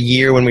spent about a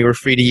year when we were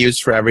free to use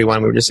for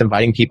everyone. We were just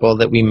inviting people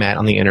that we met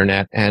on the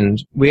internet,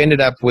 and we ended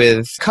up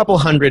with a couple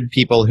hundred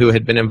people who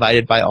had been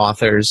invited by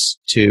authors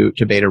to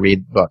beta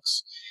read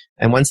books.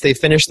 And once they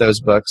finished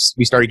those books,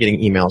 we started getting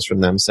emails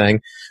from them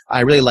saying, I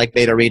really like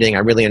beta reading. I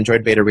really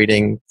enjoyed beta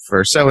reading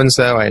for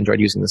so-and-so. I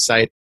enjoyed using the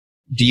site.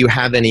 Do you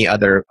have any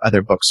other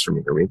books for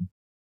me to read?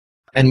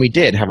 And we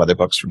did have other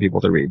books for people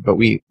to read, but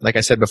we, like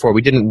I said before,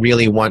 we didn't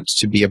really want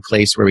to be a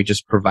place where we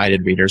just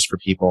provided readers for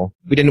people.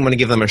 We didn't want to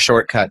give them a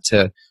shortcut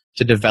to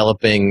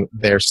developing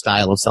their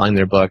style of selling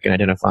their book and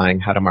identifying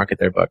how to market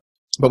their book.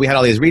 But we had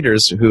all these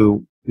readers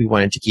who we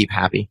wanted to keep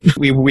happy.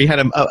 We had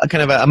a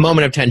kind of a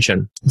moment of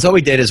tension. So what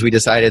we did is we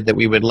decided that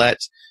we would let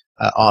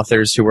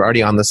authors who were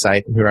already on the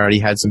site, who already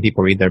had some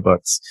people read their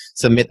books,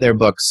 submit their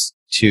books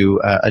to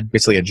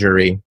basically a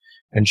jury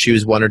and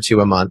choose one or two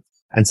a month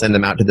and send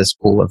them out to this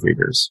pool of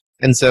readers.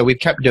 And so we've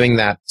kept doing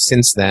that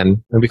since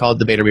then. And we called it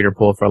the Beta Reader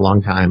Pool for a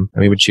long time.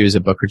 And we would choose a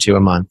book or two a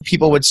month.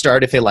 People would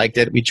start if they liked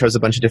it. We chose a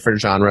bunch of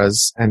different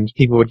genres, and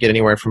people would get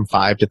anywhere from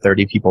 5 to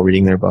 30 people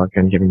reading their book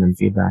and giving them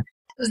feedback.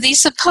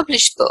 These are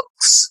published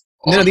books?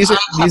 No, these are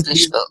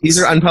unpublished books? These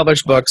are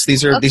unpublished books.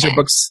 These are Okay.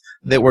 books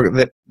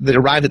that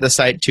arrived at the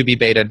site to be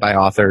betaed by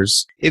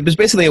authors. It was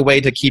basically a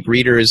way to keep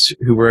readers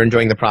who were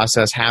enjoying the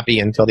process happy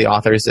until the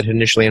authors that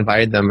initially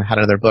invited them had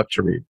another book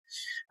to read.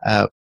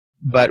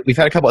 But we've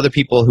had a couple other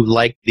people who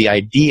liked the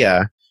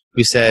idea,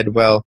 who said,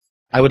 well,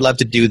 I would love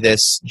to do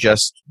this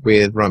just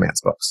with romance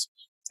books.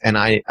 And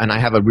I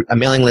have a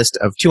mailing list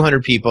of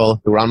 200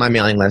 people who are on my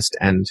mailing list,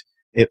 and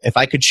if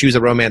I could choose a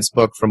romance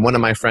book from one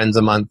of my friends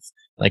a month,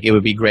 like, it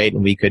would be great,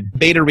 and we could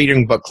beta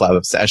reading book club,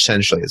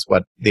 essentially, is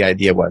what the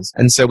idea was.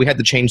 And so we had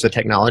to change the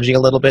technology a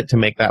little bit to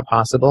make that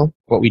possible.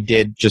 What we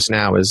did just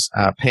now is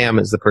Pam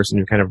is the person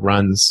who kind of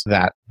runs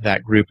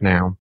that group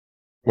now.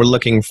 We're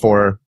looking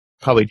for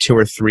probably 2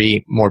 or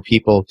 3 more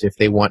people if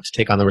they want to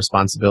take on the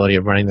responsibility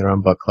of running their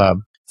own book club,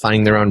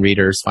 finding their own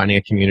readers, finding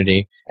a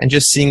community, and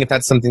just seeing if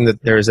that's something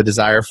that there is a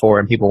desire for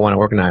and people want to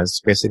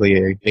organize, basically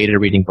a beta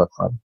reading book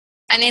club.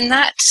 And in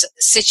that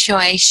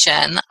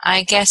situation,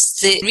 I guess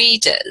the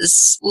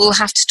readers will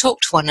have to talk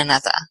to one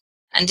another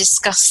and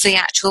discuss the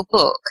actual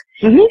book.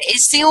 Mm-hmm.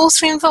 Is the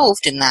author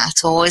involved in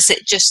that, or is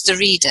it just the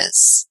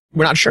readers?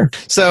 We're not sure.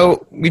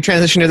 So we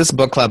transitioned to this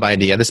book club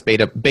idea, this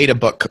beta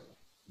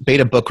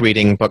book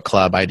reading book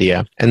club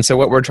idea. And so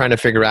what we're trying to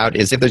figure out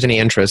is if there's any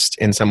interest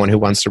in someone who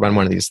wants to run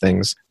one of these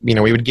things, we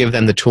would give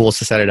them the tools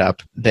to set it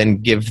up, then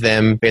give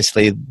them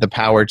basically the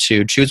power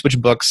to choose which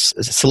books,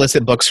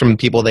 solicit books from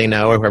people they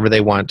know or whoever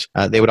they want.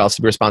 They would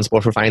also be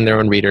responsible for finding their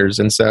own readers.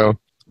 And so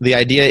the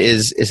idea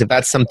is if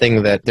that's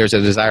something that there's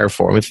a desire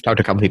for, we've talked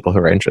to a couple people who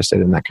are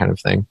interested in that kind of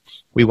thing.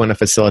 We want to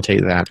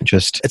facilitate that.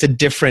 It's a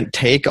different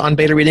take on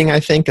beta reading, I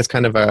think. It's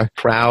kind of a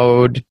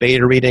crowd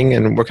beta reading,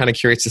 and we're kind of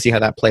curious to see how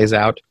that plays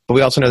out. But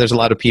we also know there's a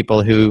lot of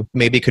people who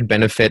maybe could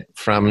benefit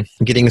from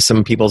getting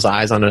some people's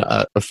eyes on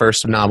a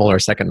first novel or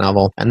second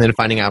novel, and then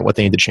finding out what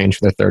they need to change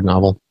for their third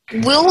novel.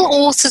 Will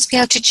authors be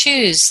able to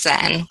choose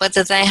then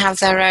whether they have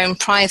their own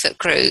private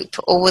group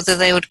or whether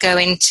they would go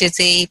into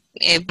the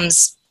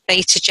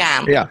Beta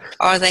Jam? Yeah.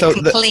 Or are they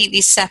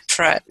completely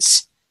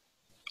separate?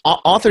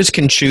 Authors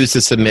can choose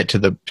to submit to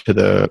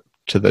the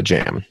to the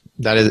jam.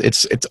 That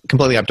is, it's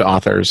completely up to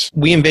authors.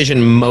 We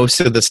envision most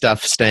of the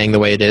stuff staying the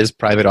way it is,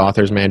 private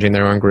authors managing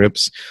their own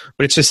groups,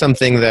 but it's just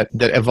something that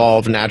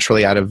evolved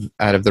naturally out of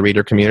the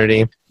reader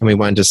community, and we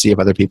wanted to see if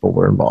other people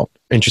were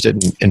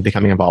interested in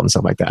becoming involved in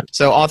something like that.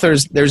 So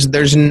authors,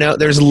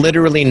 there's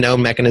literally no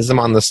mechanism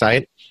on the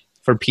site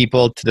for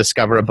people to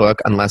discover a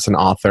book unless an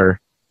author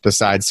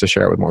decides to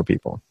share it with more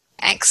people.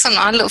 Excellent.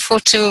 I look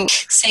forward to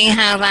seeing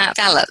how that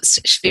develops.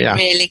 It should be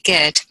really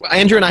good. Well,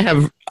 Andrew and I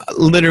have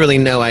literally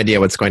no idea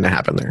what's going to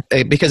happen there.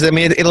 Because, I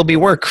mean, it'll be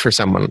work for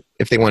someone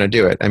if they want to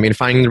do it. I mean,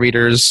 finding the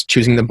readers,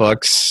 choosing the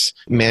books,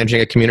 managing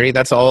a community,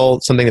 that's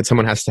all something that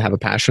someone has to have a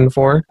passion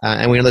for.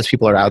 And we know those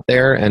people are out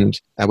there, and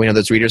we know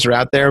those readers are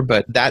out there.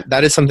 But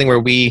that is something where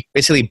we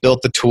basically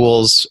built the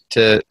tools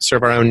to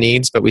serve our own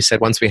needs. But we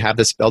said, once we have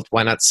this built,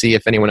 why not see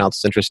if anyone else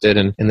is interested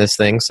in this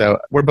thing? So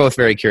we're both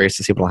very curious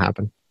to see what will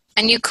happen.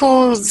 And you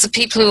call the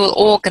people who will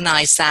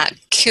organize that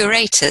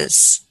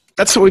curators.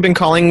 That's what we've been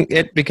calling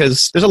it,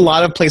 because there's a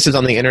lot of places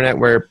on the internet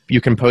where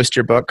you can post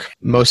your book.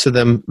 Most of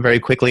them very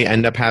quickly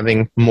end up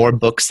having more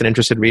books than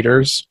interested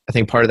readers. I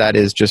think part of that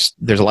is just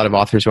there's a lot of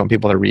authors who want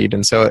people to read.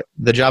 And so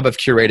the job of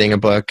curating a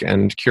book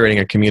and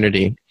curating a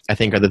community, I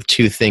think, are the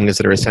two things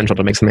that are essential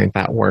to make something like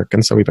that work.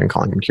 And so we've been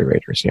calling them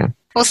curators, yeah.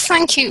 Well,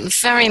 thank you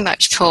very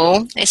much,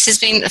 Paul. This has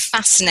been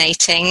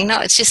fascinating,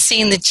 not just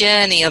seeing the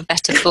journey of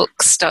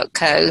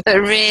betterbooks.co, but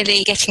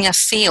really getting a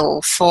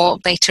feel for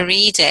beta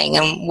reading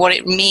and what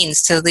it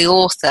means to the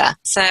author.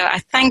 So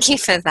I thank you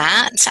for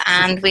that,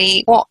 and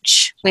we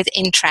watch with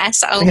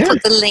interest. I'll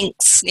put the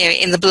links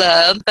in the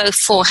blurb, both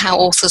for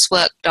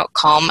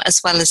howauthorswork.com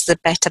as well as the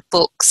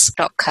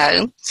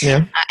betterbooks.co.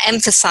 Yeah. I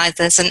emphasize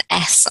there's an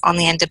S on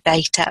the end of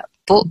beta.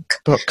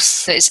 Books.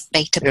 So it's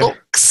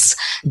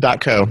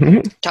betabooks.co.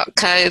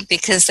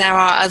 Because there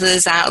are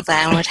others out there,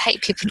 and I would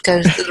hate people to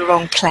go to the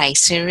wrong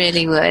place. We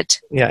really would.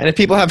 Yeah, and if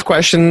people have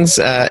questions,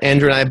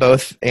 Andrew and I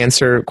both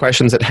answer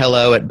questions at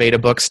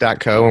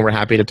hello@betabooks.co, and we're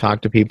happy to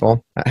talk to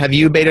people. Have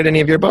you betaed any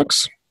of your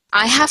books?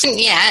 I haven't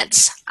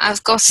yet.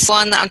 I've got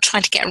one that I'm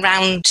trying to get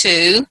around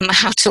to,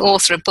 how to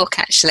author a book,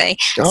 actually.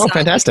 Oh, so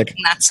fantastic.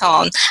 That's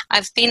on.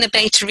 I've been a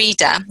beta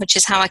reader, which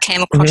is how I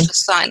came across the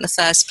site in the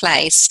first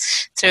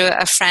place, through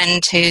a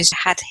friend who's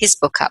had his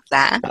book up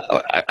there.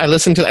 I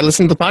listened to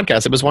the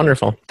podcast. It was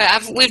wonderful.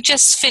 But we've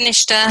just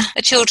finished a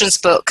children's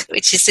book,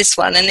 which is this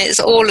one, and it's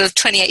all of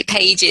 28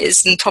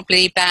 pages and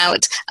probably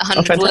about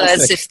 100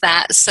 words, if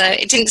that. So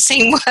it didn't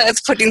seem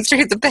worth putting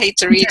through the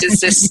beta reader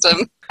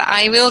system.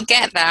 I will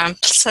get there. I'm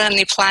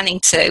certainly planning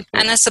to.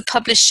 And as a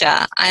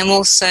publisher, I'm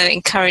also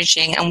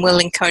encouraging and will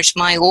encourage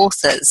my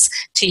authors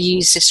to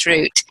use this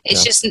route.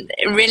 It's just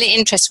really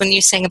interesting when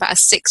you're saying about a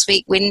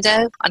 6-week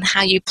window on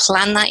how you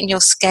plan that in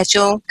your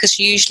schedule, because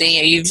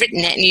usually you've written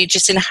it and you're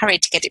just in a hurry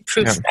to get it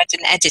proofread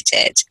and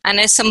edited. I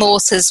know some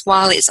authors,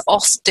 while it's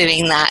off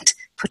doing that,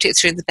 put it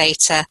through the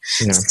beta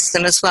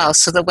system as well,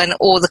 so that when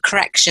all the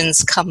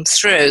corrections come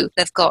through,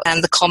 they've got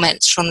the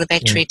comments from the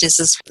beta readers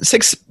as well.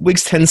 6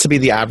 weeks tends to be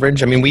the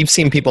average. I mean, we've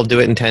seen people do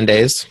it in 10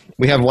 days.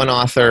 We have one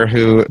author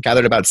who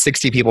gathered about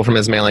 60 people from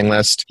his mailing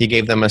list. He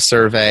gave them a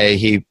survey.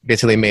 He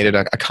basically made it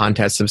a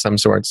contest of some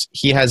sorts.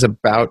 He has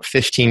about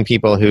 15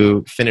 people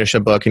who finish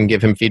a book and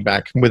give him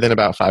feedback within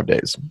about 5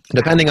 days.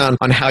 Depending on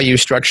how you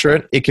structure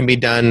it, it can be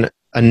done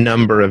a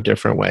number of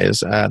different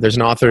ways. There's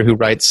an author who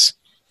writes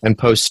and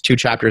posts 2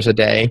 chapters a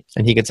day,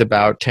 and he gets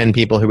about 10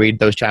 people who read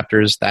those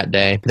chapters that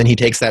day. Then he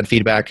takes that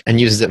feedback and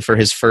uses it for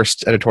his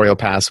first editorial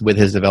pass with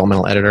his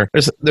developmental editor.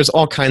 There's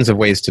all kinds of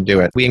ways to do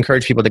it. We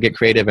encourage people to get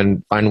creative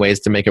and find ways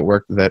to make it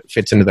work that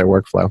fits into their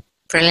workflow.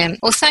 Brilliant.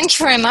 Well, thank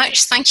you very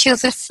much. Thank you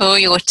for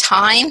your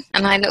time,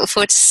 and I look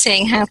forward to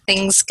seeing how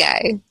things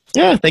go.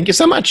 Yeah, thank you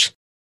so much.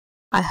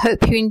 I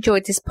hope you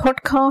enjoyed this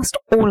podcast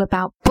all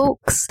about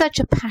books. Such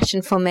a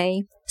passion for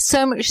me.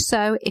 So much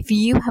so, if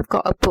you have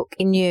got a book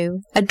in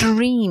you, a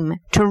dream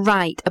to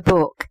write a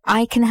book,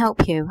 I can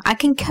help you. I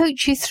can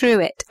coach you through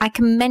it. I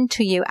can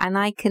mentor you, and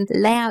I can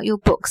lay out your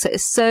book so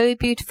it's so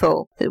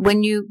beautiful that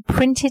when you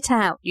print it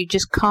out, you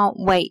just can't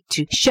wait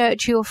to show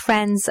it to your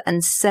friends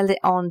and sell it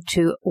on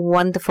to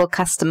wonderful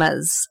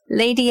customers.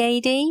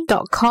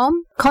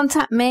 LadyAD.com.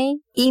 Contact me,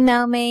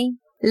 email me,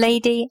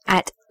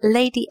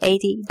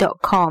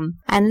 lady@ladyad.com,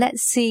 and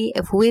let's see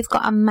if we've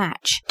got a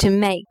match to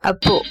make a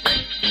book,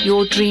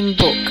 your dream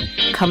book,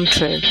 come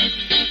true.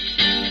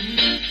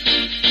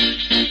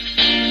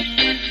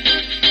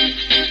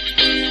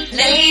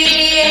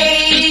 Lady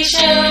AD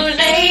Show,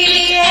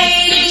 Lady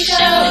AD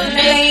Show,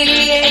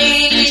 Lady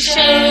AD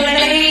Show,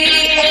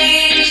 Lady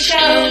AD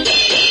Show.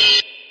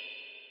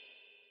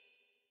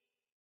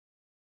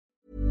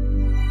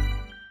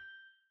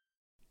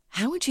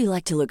 How would you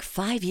like to look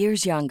 5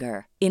 years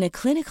younger? In a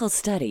clinical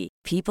study,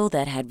 people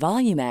that had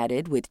volume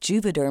added with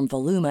Juvederm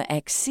Voluma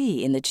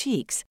XC in the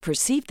cheeks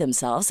perceived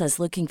themselves as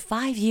looking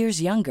 5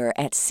 years younger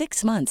at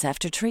 6 months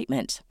after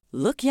treatment.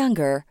 Look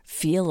younger,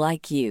 feel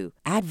like you.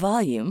 Add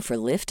volume for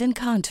lift and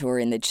contour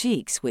in the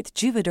cheeks with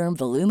Juvederm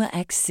Voluma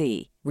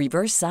XC.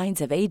 Reverse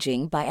signs of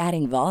aging by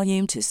adding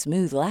volume to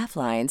smooth laugh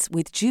lines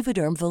with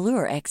Juvederm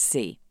Volure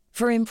XC.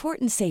 For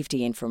important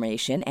safety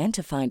information and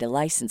to find a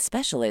licensed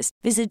specialist,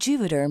 visit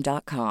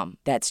Juvederm.com.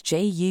 That's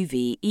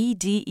JUVEDERM.com.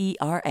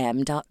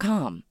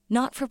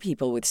 Not for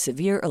people with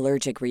severe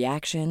allergic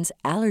reactions,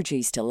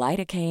 allergies to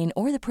lidocaine,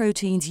 or the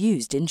proteins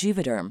used in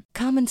Juvederm.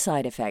 Common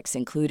side effects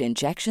include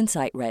injection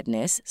site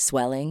redness,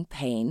 swelling,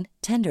 pain,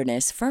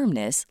 tenderness,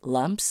 firmness,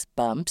 lumps,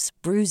 bumps,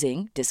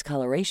 bruising,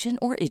 discoloration,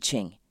 or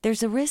itching.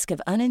 There's a risk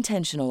of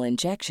unintentional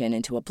injection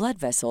into a blood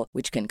vessel,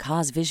 which can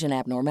cause vision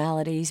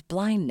abnormalities,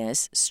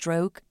 blindness,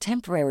 stroke,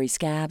 temporary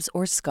scabs,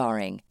 or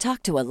scarring.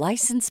 Talk to a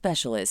licensed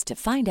specialist to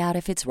find out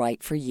if it's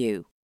right for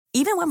you.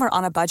 Even when we're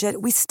on a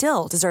budget, we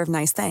still deserve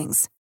nice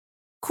things.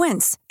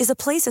 Quince is a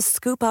place to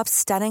scoop up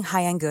stunning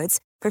high-end goods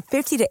for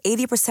 50 to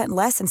 80%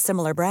 less than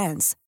similar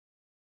brands.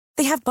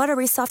 They have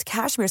buttery soft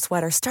cashmere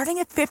sweaters starting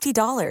at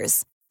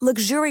 $50,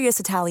 luxurious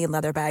Italian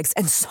leather bags,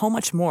 and so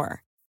much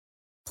more.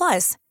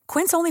 Plus,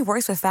 Quince only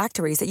works with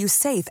factories that use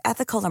safe,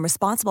 ethical, and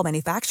responsible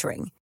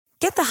manufacturing.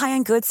 Get the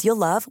high-end goods you'll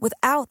love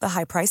without the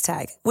high price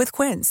tag with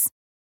Quince.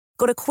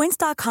 Go to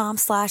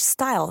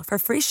quince.com/style for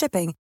free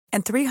shipping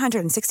and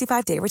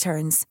 365-day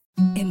returns.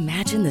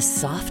 Imagine the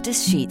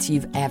softest sheets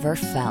you've ever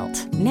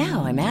felt.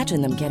 Now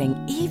imagine them getting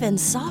even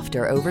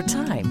softer over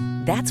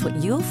time. That's what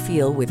you'll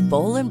feel with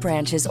Boll &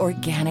 Branch's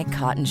organic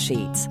cotton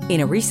sheets.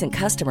 In a recent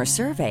customer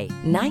survey,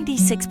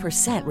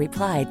 96%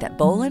 replied that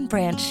Boll &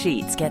 Branch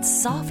sheets get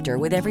softer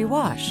with every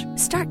wash.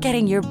 Start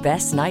getting your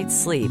best night's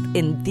sleep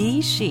in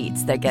these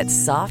sheets that get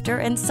softer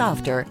and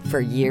softer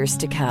for years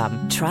to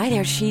come. Try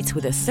their sheets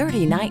with a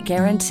 30-night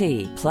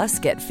guarantee. Plus,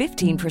 get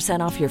 15%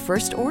 off your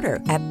first order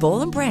at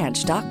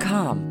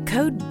bollandbranch.com.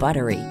 Code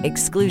BUTTERY.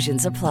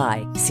 Exclusions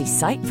apply. See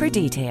site for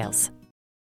details.